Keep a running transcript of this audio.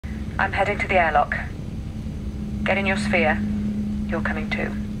I'm heading to the airlock. Get in your sphere. You're coming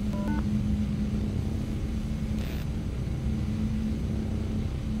too.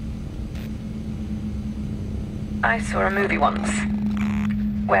 I saw a movie once,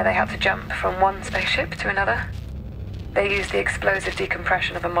 where they had to jump from one spaceship to another. They used the explosive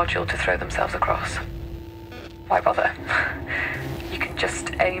decompression of a module to throw themselves across. Why bother? You can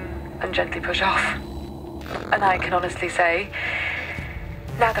just aim and gently push off. And I can honestly say,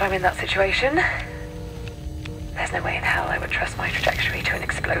 now that I'm in that situation, there's no way in hell I would trust my trajectory to an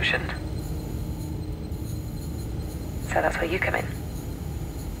explosion. So that's where you come in.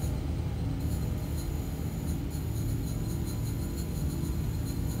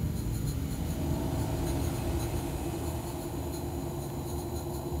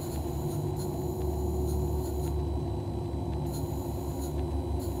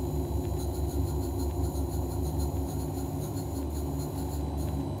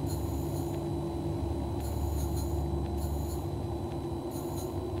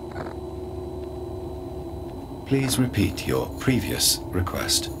 Please repeat your previous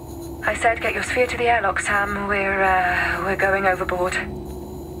request. I said get your sphere to the airlock, Sam. We're going overboard.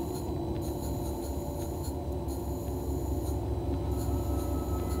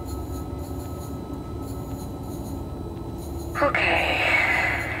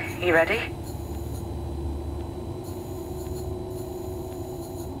 Okay. You ready?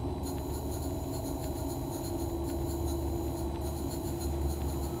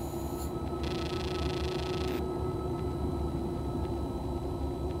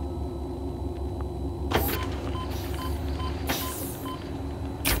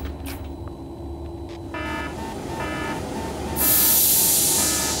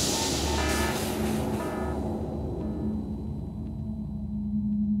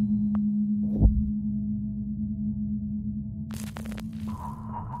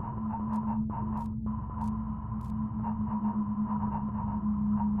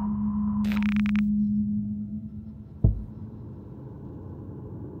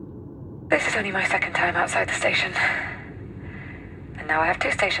 This is only my second time outside the station. And now I have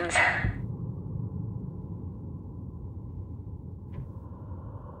 2 stations.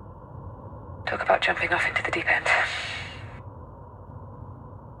 Talk about jumping off into the deep end.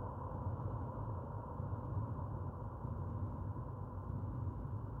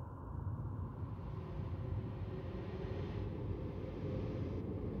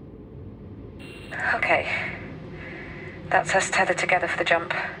 Okay. That's us tethered together for the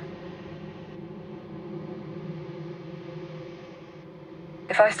jump.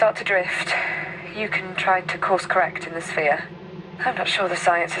 If I start to drift, you can try to course correct in the sphere. I'm not sure the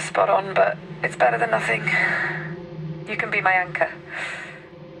science is spot on, but it's better than nothing. You can be my anchor.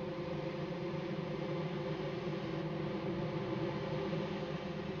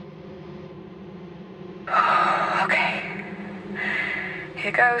 Oh, okay.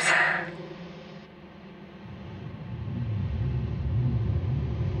 Here goes.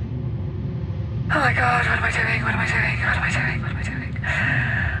 Oh my God, what am I doing? What am I doing? What am I doing? What am I doing?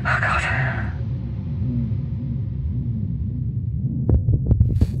 Oh God.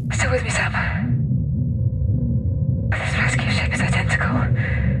 Still with me, Sam? This rescue ship is identical.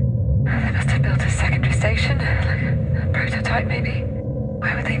 They must have built a secondary station, like a prototype maybe.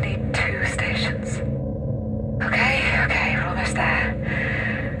 Why would they need 2 stations? Okay, we're almost there.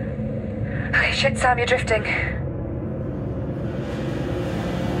 Okay, shit, Sam, you're drifting.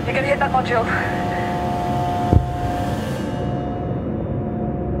 You're gonna hit that module.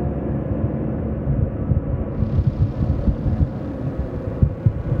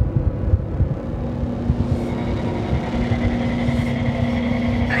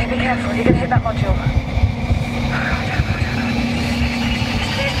 Okay, be careful. You're gonna hit that module. Oh God.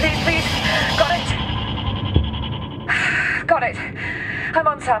 Please. Got it. I'm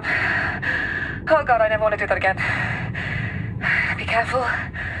on, Sam. Oh God, I never want to do that again. Be careful.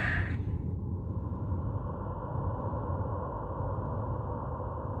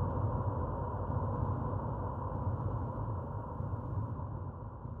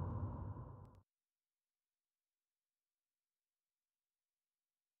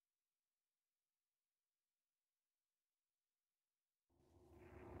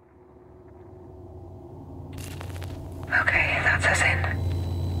 Okay, that's us in.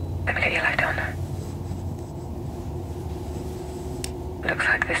 Let me get your light on. Looks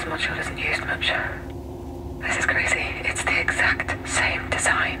like this module isn't used much. This is crazy. It's the exact same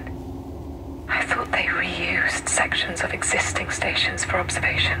design. I thought they reused sections of existing stations for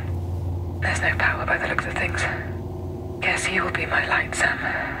observation. There's no power by the looks of things. Guess you will be my light, Sam.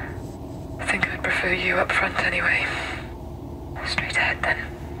 I think I'd prefer you up front anyway. Straight ahead then.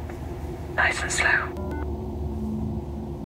 Nice and slow.